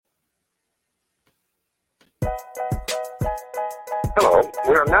Hello,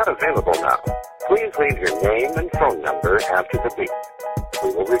 we are not available now. Please leave your name and phone number after the beep.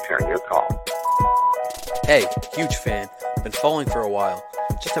 We will return your call. Hey, huge fan. Been following for a while.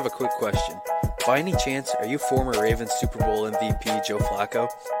 Just have a quick question. By any chance, are you former Ravens Super Bowl MVP Joe Flacco?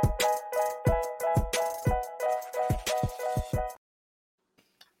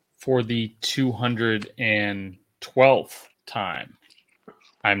 For the 212th time,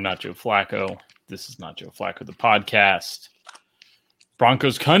 I'm not Joe Flacco. This is not Joe Flacco, the podcast.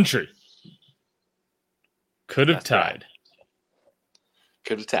 Broncos country could have tied.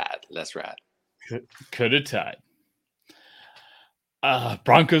 Could have tied. That's right. Could have tied.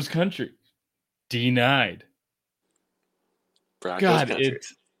 Broncos country denied. Broncos God, country.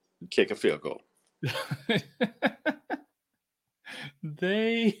 Kick a field goal.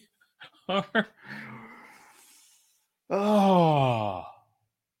 They are.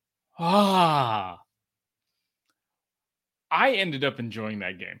 I ended up enjoying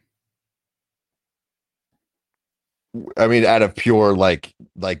that game. I mean, out of pure like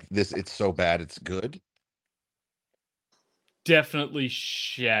this, it's so bad it's good. Definitely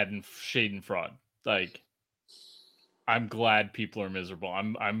shade and fraud. Like, I'm glad people are miserable.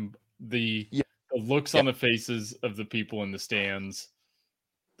 I'm the looks on the faces of the people in the stands,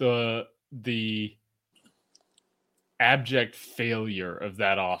 the abject failure of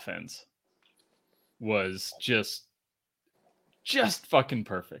that offense was just fucking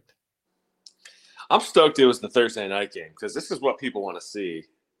perfect. I'm stoked it was the Thursday night game because this is what people want to see.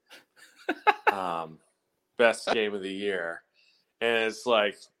 Best game of the year. And it's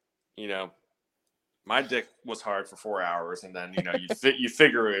like, my dick was hard for 4 hours, and then you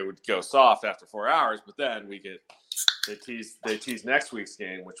figure it would go soft after 4 hours, but then they teased next week's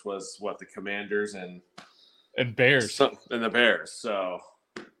game, which was what, the Commanders and Bears and the Bears. So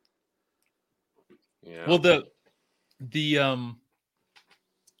well,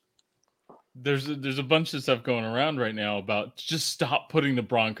 there's a bunch of stuff going around right now about just stop putting the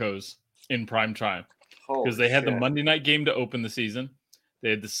Broncos in prime time, because they had the Monday night game to open the season. They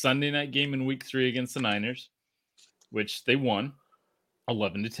had the Sunday night game in week 3 against the Niners, which they won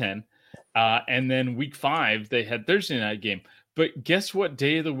 11-10. And then week 5, they had Thursday night game. But guess what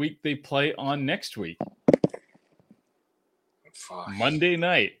day of the week they play on next week? Fuck. Monday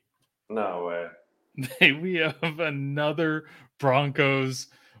night. No way. We have another Broncos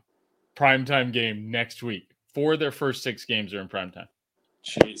primetime game next week. 4 of their first 6 games are in primetime.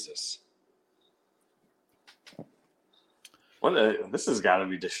 Jesus. This has got to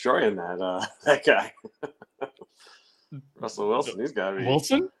be destroying that guy. Russell Wilson, he's got to be.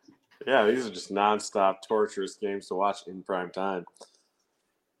 Wilson? Yeah, these are just nonstop torturous games to watch in prime time.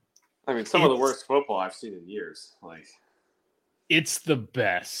 I mean, some of the worst football I've seen in years. Like, it's the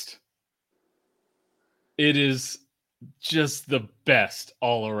best. It is just the best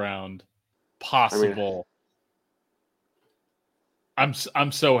all around possible.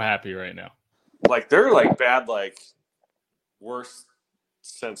 I'm so happy right now. Like, they're like bad, like worst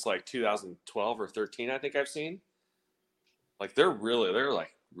since like 2012 or 13, I think I've seen. Like, they're really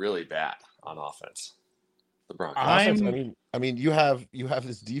bad on offense. The Broncos. I mean, you have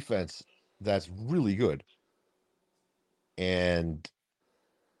this defense that's really good, and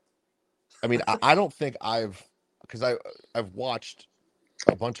I mean, I don't think I've watched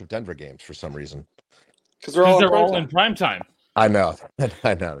a bunch of Denver games for some reason. Because they're all in prime time. I know.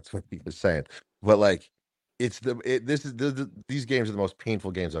 That's what he was saying. But like, these games are the most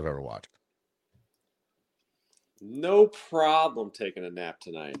painful games I've ever watched. No problem taking a nap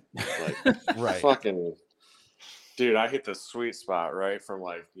tonight. Like, right. Fucking, dude, I hit the sweet spot, right? From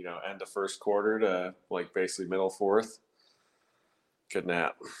like, end of first quarter to like basically middle fourth. Good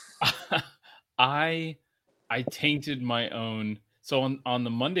nap. I tainted my own. So on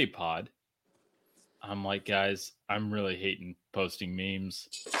the Monday pod, I'm like, guys, I'm really hating posting memes.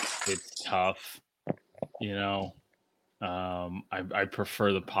 It's tough. I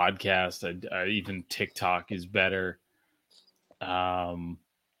prefer the podcast. I even TikTok is better. And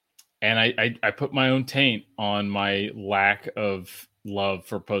I put my own taint on my lack of love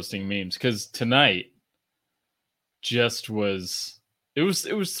for posting memes, because tonight it was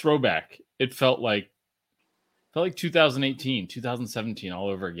throwback. It felt like 2018, 2017 all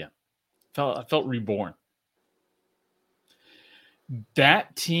over again. I felt reborn.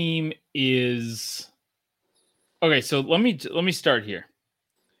 That team is okay. So let me start here.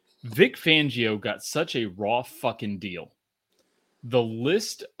 Vic Fangio got such a raw fucking deal. The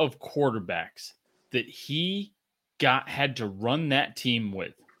list of quarterbacks that he had to run that team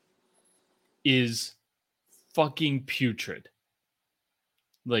with is fucking putrid.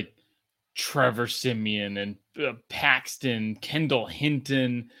 Like, Trevor Siemian and Paxton, Kendall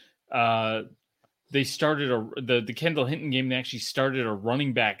Hinton. They started the Kendall Hinton game. They actually started a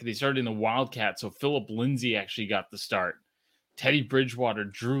running back. They started in the Wildcat, so Philip Lindsay actually got the start. Teddy Bridgewater,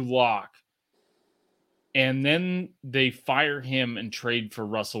 Drew Lock, and then they fire him and trade for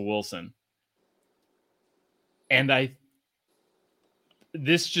Russell Wilson. And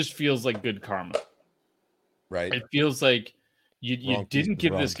this just feels like good karma, right? It feels like you didn't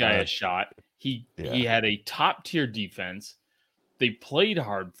give this guy a shot. He had a top tier defense. They played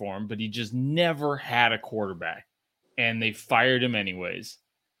hard for him, but he just never had a quarterback. And they fired him anyways.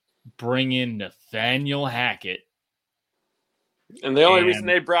 Bring in Nathaniel Hackett. And the only reason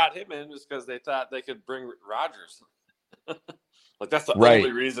they brought him in was because they thought they could bring Rodgers. Like, that's the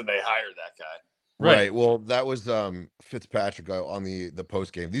only reason they hired that guy. Right. Well, that was Fitzpatrick on the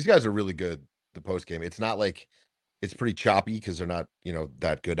post game. These guys are really good, the post game. It's not like it's pretty choppy because they're not,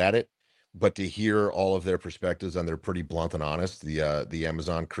 that good at it. But to hear all of their perspectives, and they're pretty blunt and honest. The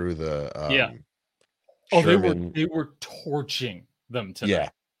Amazon crew, Sherman, they were torching them tonight. Yeah.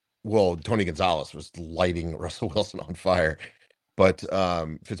 Well, Tony Gonzalez was lighting Russell Wilson on fire. But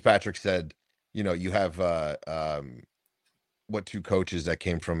Fitzpatrick said, you have what two coaches that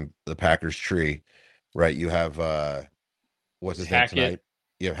came from the Packers tree, right? You have what's his name tonight?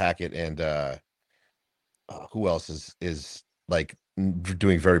 You have Hackett and who else is like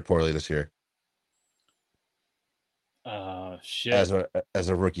doing very poorly this year? Shit. As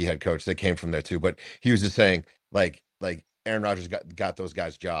a rookie head coach, they came from there too. But he was just saying, like Aaron Rodgers got those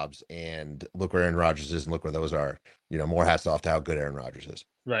guys jobs, and look where Aaron Rodgers is, and look where those are. More hats off to how good Aaron Rodgers is.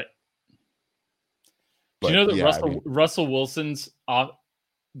 Right. But, do you know that Russell Wilson's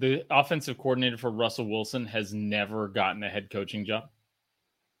the offensive coordinator for Russell Wilson has never gotten a head coaching job?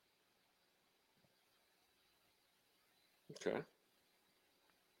 Okay.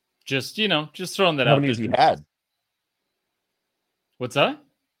 Just throwing that out. How many has he had? What's that?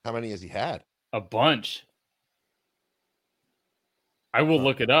 How many has he had? A bunch. I will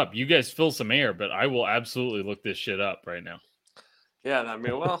look it up. You guys fill some air, but I will absolutely look this shit up right now. Yeah, I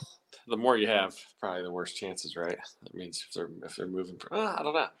mean, well, the more you have, probably the worse chances, right? That means if they're moving, I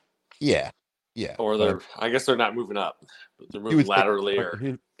don't know. Yeah. Or I guess they're not moving up, but they're moving laterally.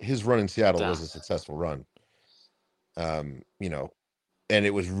 Or his run in Seattle was a successful run. And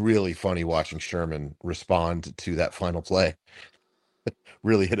it was really funny watching Sherman respond to that final play.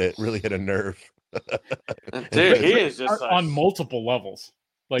 really hit a nerve. Dude, he is just on multiple levels.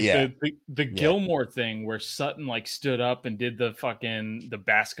 Like the Gilmore thing where Sutton stood up and did the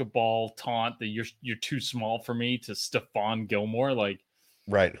basketball taunt that you're too small for me to Stephon Gilmore,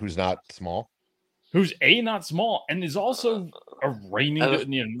 right, who's not small. Who's not small and is also a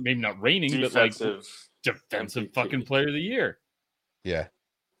reigning, maybe not reigning, defensive fucking player of the year. Yeah.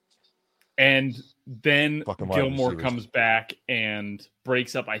 And then Gilmore comes back and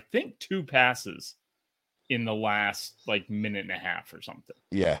breaks up, I think, 2 passes in the last minute and a half or something.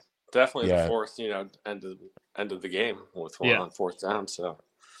 Yeah. Definitely the fourth, end of the game with one on fourth down. So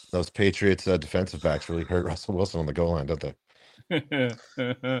those Patriots defensive backs really hurt Russell Wilson on the goal line, don't they?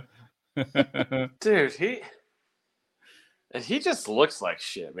 Dude, he just looks like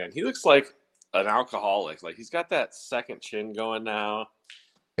shit, man. He looks like an alcoholic. Like, he's got that second chin going now.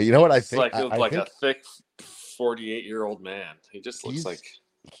 You know what I think? It's like a thick 48-year-old man. He just looks like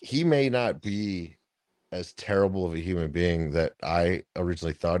he may not be as terrible of a human being that I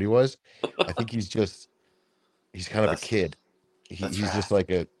originally thought he was. I think he's kind of a kid. He's just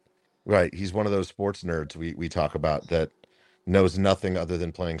like he's one of those sports nerds we talk about that knows nothing other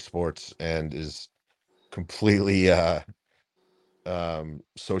than playing sports and is completely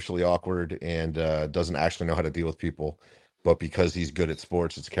socially awkward and doesn't actually know how to deal with people. But because he's good at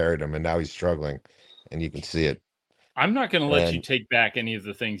sports, it's carried him, and now he's struggling, and you can see it. I'm not going to let you take back any of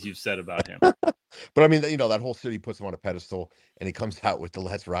the things you've said about him. But I mean, that whole city puts him on a pedestal, and he comes out with the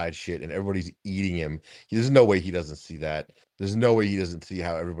 "Let's Ride" shit, and everybody's eating him. There's no way he doesn't see that. There's no way he doesn't see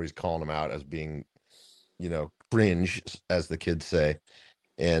how everybody's calling him out as being, cringe, as the kids say,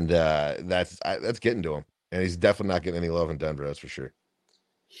 and that's getting to him. And he's definitely not getting any love in Denver, that's for sure.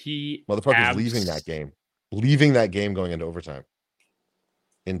 Motherfucker's leaving that game going into overtime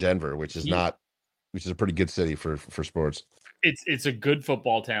in Denver, which is a pretty good city for sports. It's a good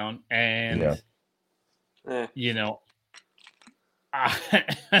football town, and let's be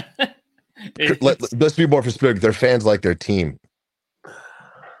more specific. Their fans like their team.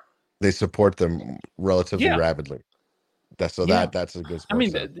 They support them relatively rapidly. That's a good. I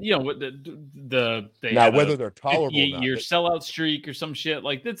mean, they now whether they're tolerable, 58-year sellout streak or some shit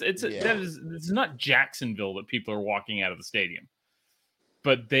like this. It's not Jacksonville that people are walking out of the stadium.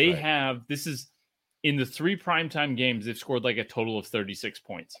 but they have, this is in the 3 primetime games, they've scored like a total of 36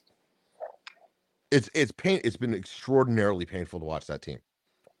 points. It's been extraordinarily painful to watch that team.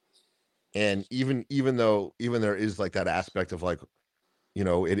 And even there is like that aspect of like,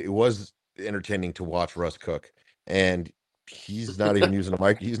 it was entertaining to watch Russ cook, and he's not even using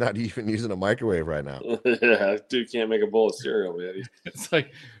a he's not even using a microwave right now. Yeah, dude can't make a bowl of cereal, man. It's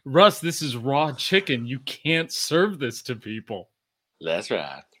like, Russ, this is raw chicken. You can't serve this to people. That's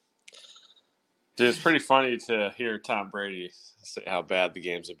right. Dude, it's pretty funny to hear Tom Brady say how bad the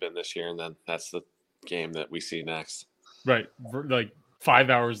games have been this year, and then that's the game that we see next. Right. Like 5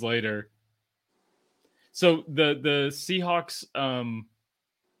 hours later. So the Seahawks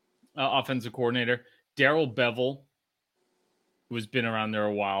offensive coordinator, Darrell Bevell, who's been around there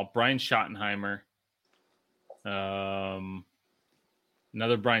a while. Brian Schottenheimer. Another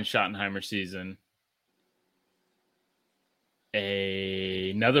Brian Schottenheimer season.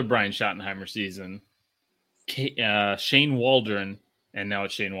 Another Brian Schottenheimer season. Shane Waldron, and now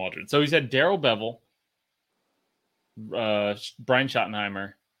it's Shane Waldron. So he's had Darrell Bevell, Brian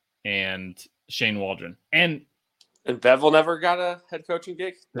Schottenheimer, and Shane Waldron. And Bevell never got a head coaching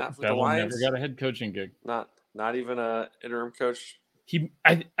gig? Not for the Lions? Never got a head coaching gig. Not even a interim coach?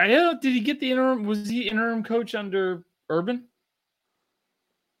 I don't, did he get the interim? Was he interim coach under Urban?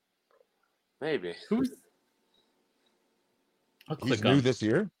 Maybe. He's new this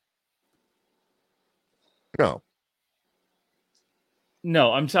year?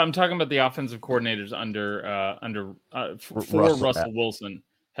 No, I'm talking about the offensive coordinators under Russell Wilson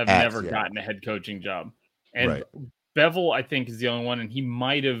have never gotten a head coaching job, and Bevell I think is the only one, and he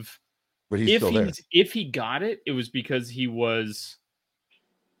might have. But he's still there. If he got it, it was because he was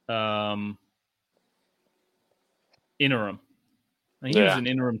interim. I think he was an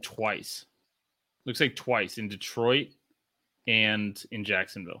interim twice. Looks like twice in Detroit and in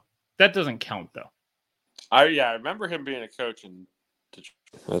Jacksonville. That doesn't count though. I remember him being a coach in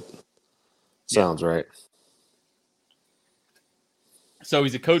Detroit. That sounds right. So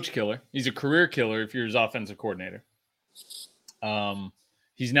he's a coach killer. He's a career killer if you're his offensive coordinator.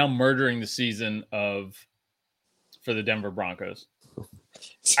 He's now murdering the season for the Denver Broncos.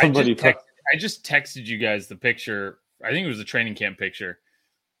 I just texted you guys the picture. I think it was a training camp picture.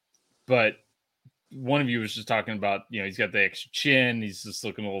 But one of you was just talking about, he's got the extra chin. He's just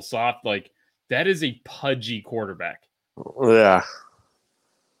looking a little soft. Like, that is a pudgy quarterback. Yeah.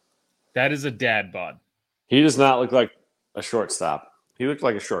 That is a dad bod. He does not look like a shortstop. He looked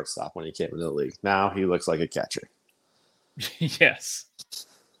like a shortstop when he came into the league. Now he looks like a catcher. Yes.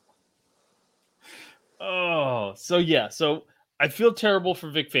 Oh, so I feel terrible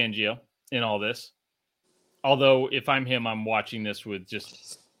for Vic Fangio in all this. Although if I'm him, I'm watching this with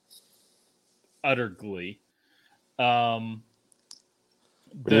just utter glee. We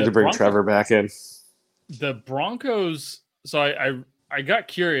need to bring Trevor back in. The Broncos. So I got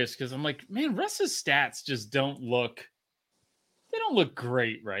curious because I'm like, man, Russ's stats just don't look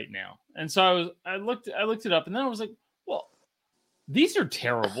great right now. And so I looked it up, and then I was like, well, these are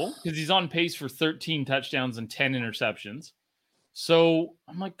terrible because he's on pace for 13 touchdowns and 10 interceptions. So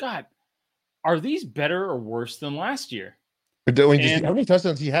I'm like, God, are these better or worse than last year? How many touchdowns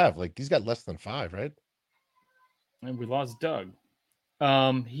does he have? Like, he's got less than 5, right? And we lost Doug.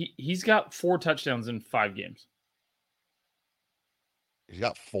 He's got 4 touchdowns in 5 games. He's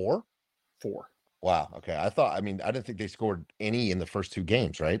got 4? 4. Wow. Okay. I didn't think they scored any in the first 2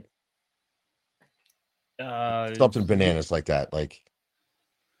 games, right? Something bananas like that. Like,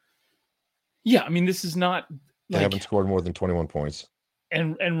 yeah, I mean, this is not. They haven't scored more than 21 points.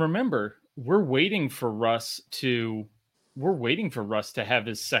 And remember, we're waiting for Russ to have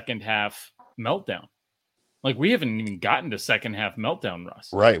his second half meltdown. Like, we haven't even gotten to second half meltdown, Russ.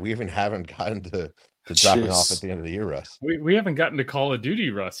 Right. We haven't gotten to dropping off at the end of the year, Russ. We haven't gotten to Call of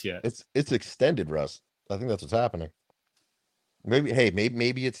Duty, Russ, yet. It's extended, Russ. I think that's what's happening. Maybe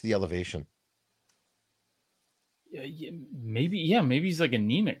it's the elevation. Maybe he's like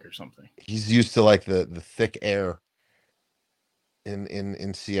anemic or something. He's used to like the thick air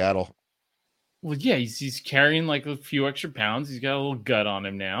in Seattle. Well, yeah, he's carrying like a few extra pounds. He's got a little gut on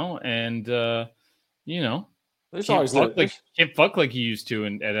him now, and can't fuck like he used to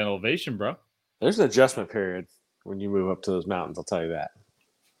at elevation, bro. There's an adjustment period when you move up to those mountains. I'll tell you that.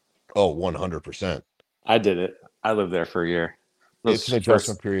 Oh, 100%. I did it. I lived there for a year. It's an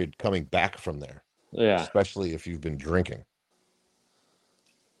adjustment period coming back from there. Yeah, especially if you've been drinking.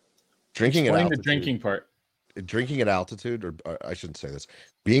 Explain at altitude. The drinking part. Drinking at altitude, or I shouldn't say this.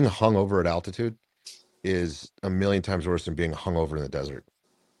 Being hungover at altitude is a million times worse than being hungover in the desert.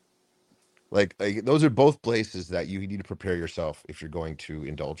 Like those are both places that you need to prepare yourself if you're going to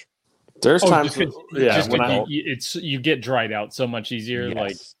indulge. There's times, you get dried out so much easier. Yes.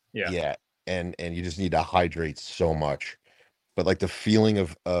 Like, yeah, and you just need to hydrate so much. But like the feeling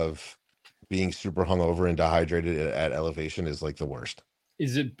of being super hungover and dehydrated at elevation is like the worst.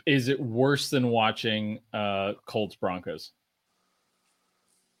 Is it worse than watching Colts Broncos?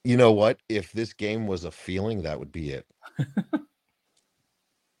 You know what? If this game was a feeling, that would be it.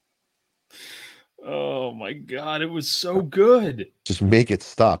 Oh my God, it was so good. Just make it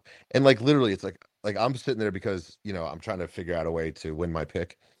stop. And like literally, it's like I'm sitting there because I'm trying to figure out a way to win my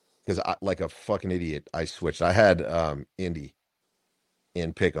pick. Because I, like a fucking idiot, I switched. I had Indy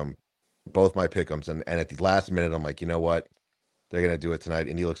in pick'em, both my pick'ems, and at the last minute, I'm like, you know what? They're gonna do it tonight.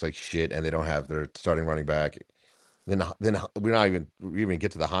 Indy looks like shit, and they don't have their starting running back. Then we even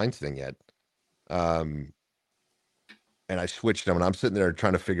get to the Hines thing yet. And I switched them, and I'm sitting there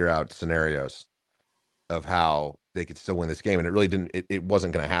trying to figure out scenarios of how they could still win this game, and it really didn't. It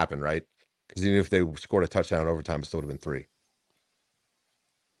wasn't going to happen, right? Because even if they scored a touchdown in overtime, it still would have been 3,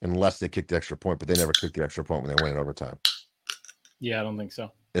 unless they kicked the extra point. But they never kicked the extra point when they went in overtime. Yeah, I don't think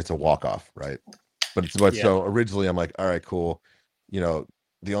so. It's a walk-off, right? So originally I'm like, all right, cool.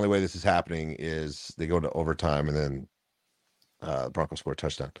 The only way this is happening is they go to overtime and then Broncos score a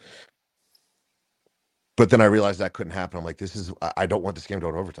touchdown. But then I realized that couldn't happen. I'm like, I don't want this game to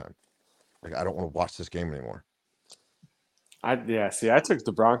go to overtime. Like, I don't want to watch this game anymore. I took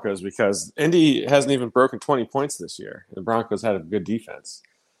the Broncos because Indy hasn't even broken 20 points this year. The Broncos had a good defense.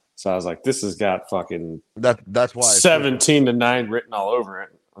 So I was like, this has got fucking that's why 17-9 written all over it.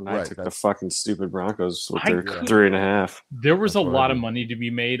 And I took the fucking stupid Broncos with their 3.5. There was a lot of money to be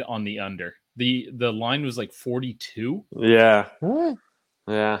made on the under. The line was like 42. Yeah.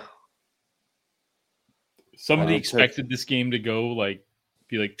 Yeah. Somebody expected this game to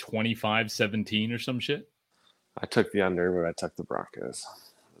be like 25-17 or some shit. I took the under, but I took the Broncos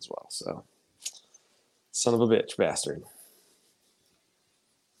as well. So, son of a bitch, bastard.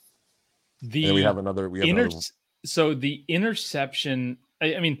 We have another. So the interception.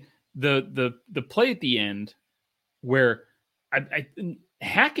 I mean, the play at the end where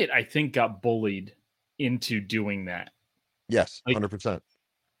Hackett, I think, got bullied into doing that. Yes, 100%.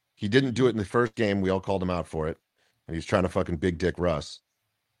 He didn't do it in the first game. We all called him out for it, and he's trying to fucking big dick Russ.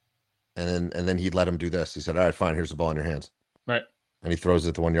 And then he'd let him do this. He said, "All right, fine. Here's the ball in your hands." Right. And he throws it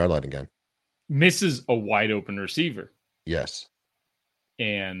at the 1 yard line again. Misses a wide open receiver. Yes.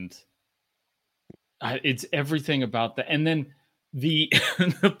 And it's everything about that. And then the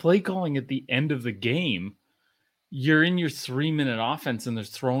play calling at the end of the game, you're in your 3-minute offense and they're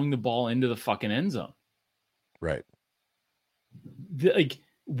throwing the ball into the fucking end zone. Right.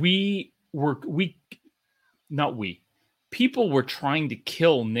 People were trying to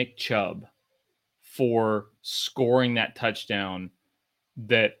kill Nick Chubb for scoring that touchdown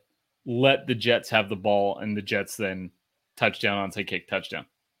that let the Jets have the ball and the Jets then touchdown, onside kick, touchdown.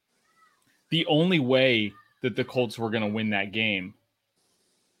 The only way that the Colts were going to win that game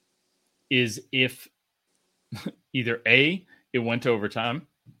is if either A, it went to overtime,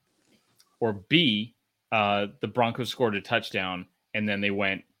 or B, the Broncos scored a touchdown and then they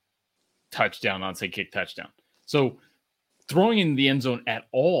went touchdown, onside kick, touchdown. So throwing in the end zone at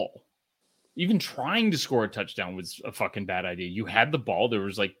all, even trying to score a touchdown, was a fucking bad idea. You had the ball. There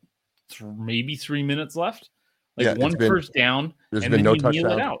was like maybe 3 minutes left. First down. There's been no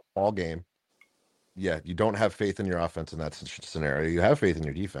touchdown all game. Yeah, you don't have faith in your offense in that scenario. You have faith in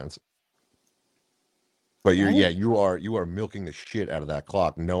your defense. But you are milking the shit out of that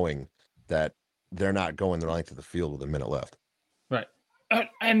clock, knowing that they're not going the length of the field with a minute left. Right.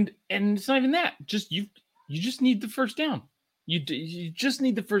 And it's not even that. Just you just need the first down. You just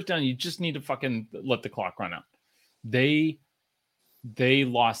need the first down. You just need to fucking let the clock run out. They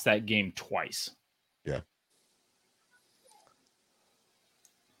lost that game twice. Yeah.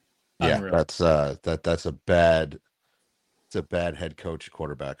 Unreal. Yeah, that's a bad head coach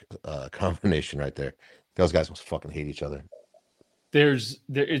quarterback combination right there. Those guys must fucking hate each other. There's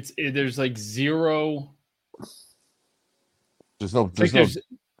like zero. There's no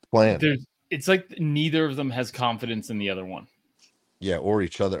plan. It's like neither of them has confidence in the other one. Yeah, or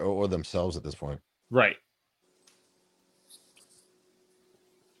each other or themselves at this point. Right.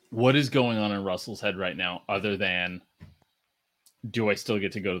 What is going on in Russell's head right now, other than, do I still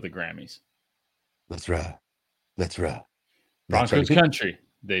get to go to the Grammys? That's right. Broncos country,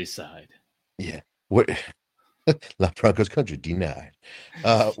 they sighed. Yeah. What? Broncos country denied.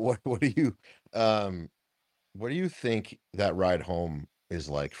 What do you think that ride home is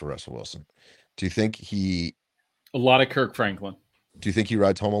like for Russell Wilson? Do you think a lot of Kirk Franklin? Do you think he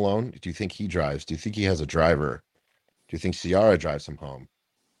rides home alone? Do you think he drives? Do you think he has a driver? Do you think Ciara drives him home?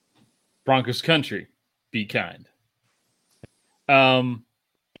 Broncos country, be kind. Because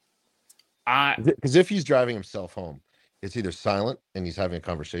if he's driving himself home, it's either silent and he's having a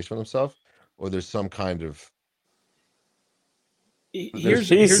conversation with himself, or there's some kind of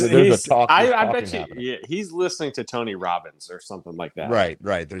here's a talk. I bet you he's listening to Tony Robbins or something like that.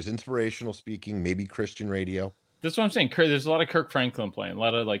 Right. There's inspirational speaking, maybe Christian radio. That's what I'm saying. There's a lot of Kirk Franklin playing, a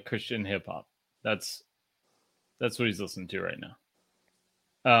lot of like Christian hip hop. That's what he's listening to right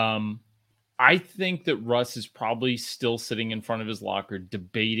now. I think that Russ is probably still sitting in front of his locker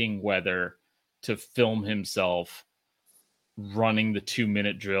debating whether to film himself running the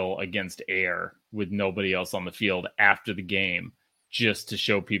 2-minute drill against air with nobody else on the field after the game, just to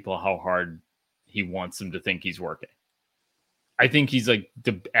show people how hard he wants them to think he's working. I think he's like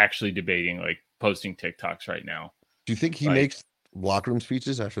actually debating, like posting TikToks right now. Do you think he makes locker room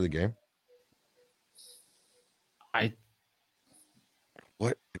speeches after the game?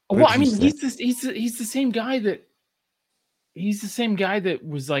 Well, I mean, he's the same guy that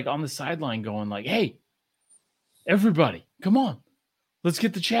was like on the sideline going like, "Hey, everybody, come on, let's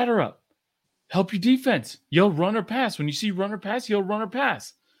get the chatter up. Help your defense. Yell run or pass. When you see run or pass, yell run or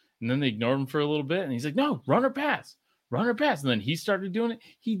pass." And then they ignored him for a little bit, and he's like, "No, run or pass, run or pass." And then he started doing it.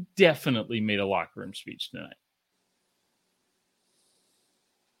 He definitely made a locker room speech tonight.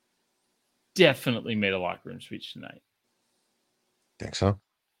 Definitely made a locker room speech tonight. Think so?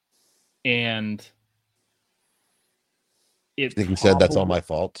 And I think he said that's all my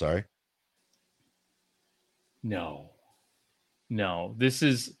fault. Sorry. No. This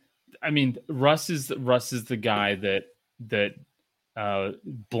is, I mean, Russ is the guy that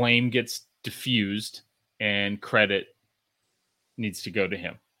blame gets diffused and credit needs to go to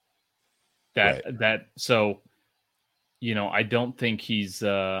him. So, you know, I don't think he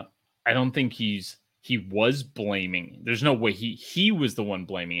was blaming. There's no way he was the one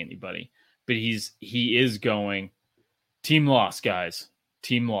blaming anybody, but he is going, team loss, guys.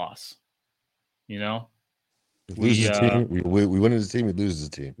 Team loss. You know? We win as a team, we lose as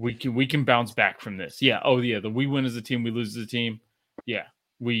a team. We can bounce back from this. Yeah. Oh yeah. We win as a team, we lose as a team. Yeah.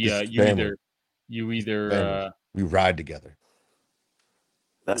 We ride together.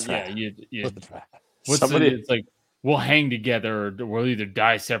 That's right. It's like, we'll hang together, or we'll either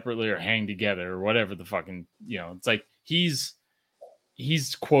die separately or hang together, or whatever the fucking, you know, it's like he's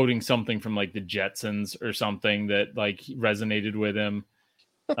quoting something from like the Jetsons or something that like resonated with him.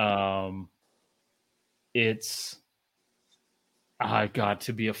 It's I got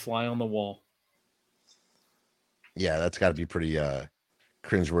to be a fly on the wall. Yeah, that's got to be pretty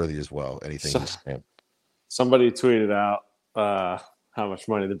cringeworthy as well. Anything. Somebody tweeted out how much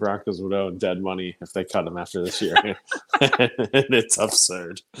money the Broncos would owe in dead money if they cut him after this year. And it's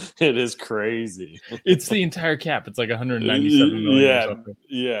absurd. It is crazy. It's the entire cap. It's like 197 million. Yeah, or something.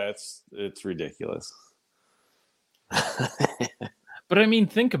 Yeah, it's ridiculous. But I mean,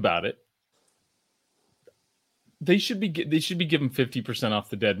 think about it. They should be given 50% off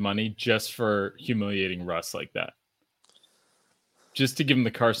the dead money just for humiliating Russ like that. Just to give him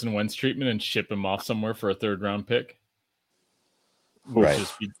the Carson Wentz treatment and ship him off somewhere for a 3rd round pick. Right.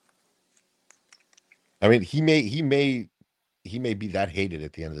 I mean, he may be that hated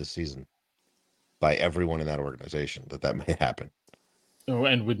at the end of the season by everyone in that organization that may happen. Oh,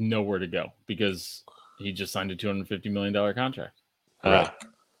 and with nowhere to go because he just signed a $250 million contract. Right.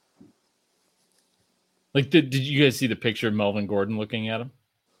 Like, did you guys see the picture of Melvin Gordon looking at him?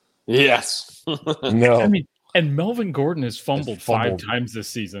 Yes. No. I mean, and Melvin Gordon has fumbled 5 times this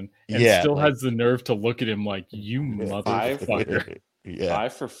season and still has the nerve to look at him like, you motherfucker. Yeah.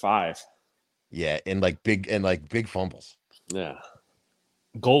 5 for 5. Yeah, and big fumbles. Yeah.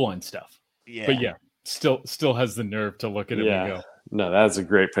 Goal line stuff. Yeah. But yeah, still has the nerve to look at him and go. No, that's a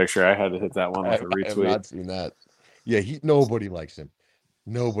great picture. I had to hit that one with a retweet. I have not seen that. Yeah, nobody likes him.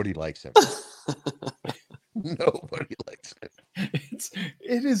 Nobody likes him. Nobody likes him.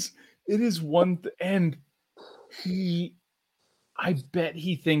 It is one and I bet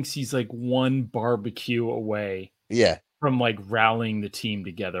he thinks he's like one barbecue away. Yeah. From like rallying the team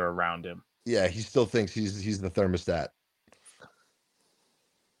together around him. Yeah, he still thinks he's the thermostat.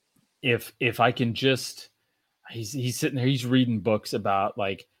 If I can just he's sitting there, he's reading books about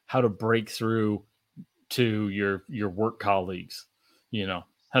like how to break through to your work colleagues, you know,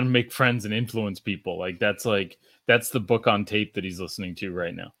 how to make friends and influence people. Like that's the book on tape that he's listening to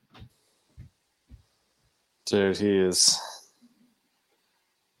right now. Dude, he is.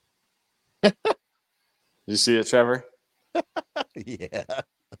 You see it, Trevor? Yeah.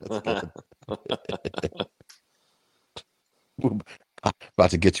 About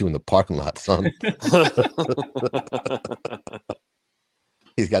to get you in the parking lot, son.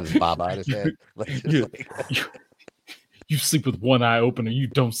 He's got his bob on his head. You sleep with one eye open or you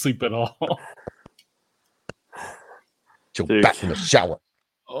don't sleep at all. You're back from the shower.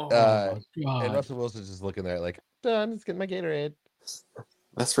 Oh, my God. And Russell Wilson's just looking there like, I'm just getting my Gatorade.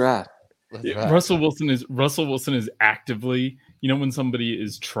 That's right. Russell Wilson is actively, when somebody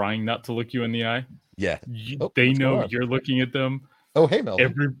is trying not to look you in the eye. Yeah. They know you're looking at them. Oh, hey,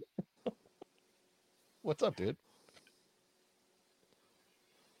 Melvin. What's up, dude?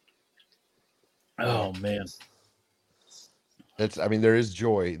 Oh, man. There is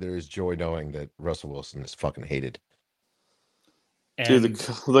joy. There is joy knowing that Russell Wilson is fucking hated. Dude,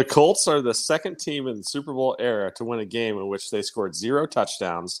 the Colts are the second team in the Super Bowl era to win a game in which they scored 0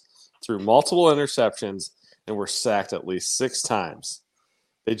 touchdowns, threw multiple interceptions, and were sacked at least 6 times.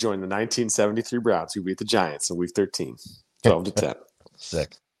 They joined the 1973 Browns, who beat the Giants in Week 13, 12-10.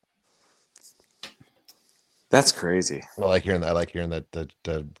 Sick. That's crazy. I like hearing that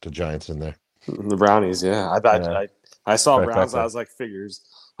the Giants in there. The Brownies, yeah. I saw Browns. I was like, figures.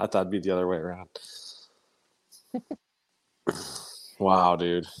 I thought it'd be the other way around. Wow,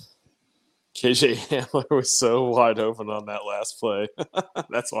 dude. KJ Hamler was so wide open on that last play.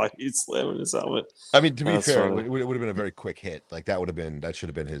 That's why he's slamming his helmet. To be fair, it would have been a very quick hit. Like that should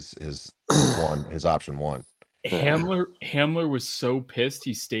have been his option one. Hamler was so pissed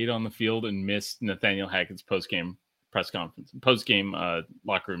he stayed on the field and missed Nathaniel Hackett's post-game press conference, post-game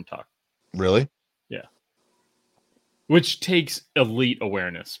locker room talk. Really? Yeah. Which takes elite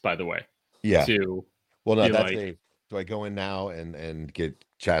awareness, by the way. Yeah. Do I go in now and get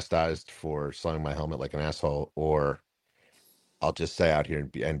chastised for slung my helmet like an asshole, or I'll just stay out here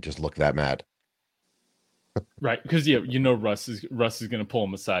and just look that mad? Right, because Russ is going to pull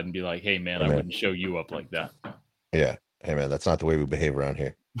him aside and be like, "Hey, man, I wouldn't show you up like that." Yeah, hey, man, that's not the way we behave around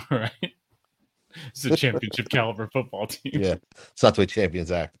here. Right, it's a championship caliber football team. Yeah, it's not the way champions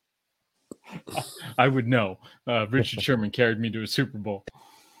act. I would know. Richard Sherman carried me to a Super Bowl.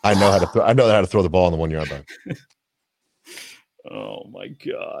 I know how to throw the ball on the 1 yard line. Oh my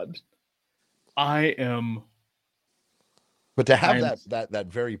God, I am. But to have that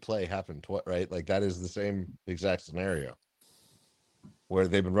very play happen, right? Like that is the same exact scenario where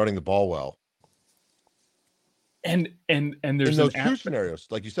they've been running the ball well. And there's in those two scenarios,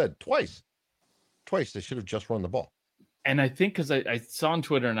 like you said, twice they should have just run the ball. And I think because I saw on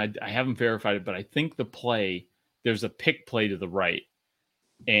Twitter and I haven't verified it, but I think there's a pick play to the right,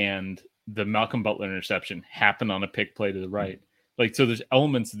 and the Malcolm Butler interception happened on a pick play to the right. Like, so there's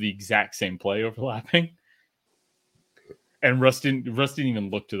elements of the exact same play overlapping. And Russ didn't even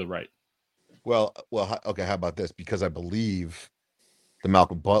look to the right. Well, okay. How about this? Because I believe the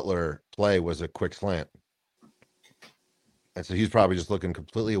Malcolm Butler play was a quick slant, and so he's probably just looking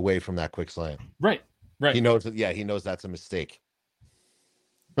completely away from that quick slant. Right. He knows that. Yeah, he knows that's a mistake.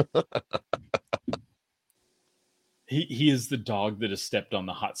 He is the dog that has stepped on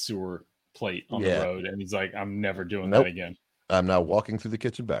the hot sewer plate on the road, and he's like, "I'm never doing that again. I'm now walking through the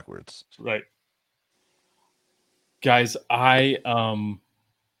kitchen backwards." Right. Guys, I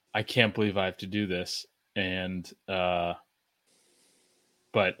can't believe I have to do this, and but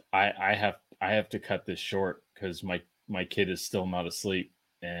I have to cut this short because my kid is still not asleep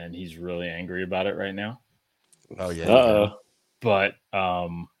and he's really angry about it right now. Oh yeah. But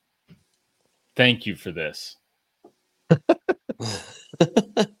thank you for this.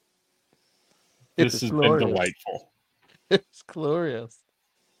 This has been delightful. It's glorious.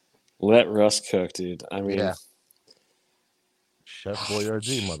 Let Russ cook, dude. I mean. Yeah. Chef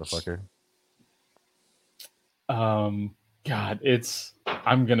Boyardee, motherfucker. God,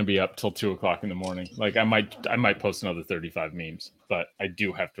 I'm gonna be up till 2:00 in the morning. Like I might post another 35 memes, but I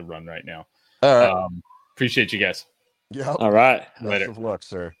do have to run right now. All right. Appreciate you guys. Yeah. All right. Best of luck,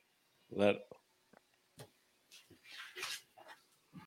 sir.